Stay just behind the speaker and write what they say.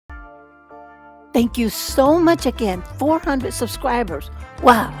Thank you so much again. 400 subscribers.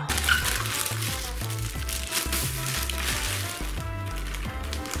 Wow.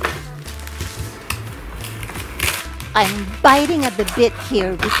 I'm biting at the bit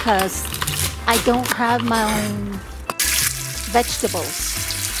here because I don't have my own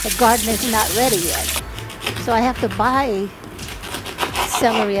vegetables. The garden is not ready yet. So I have to buy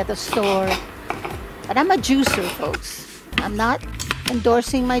celery at the store. But I'm a juicer, folks. I'm not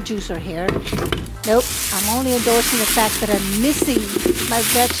endorsing my juicer here. Nope, I'm only endorsing the fact that I'm missing my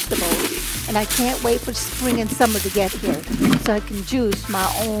vegetables. And I can't wait for spring and summer to get here so I can juice my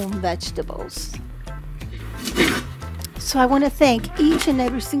own vegetables. So I want to thank each and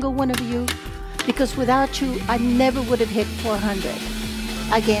every single one of you, because without you, I never would have hit 400.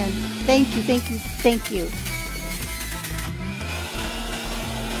 Again, thank you, thank you, thank you.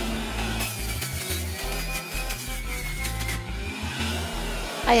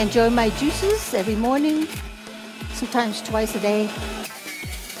 I enjoy my juices every morning, sometimes twice a day.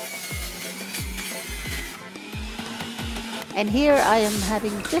 And here I am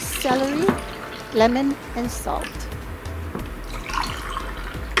having just celery, lemon, and salt.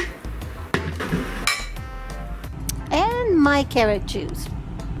 And my carrot juice.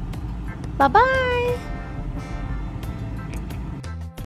 Bye-bye.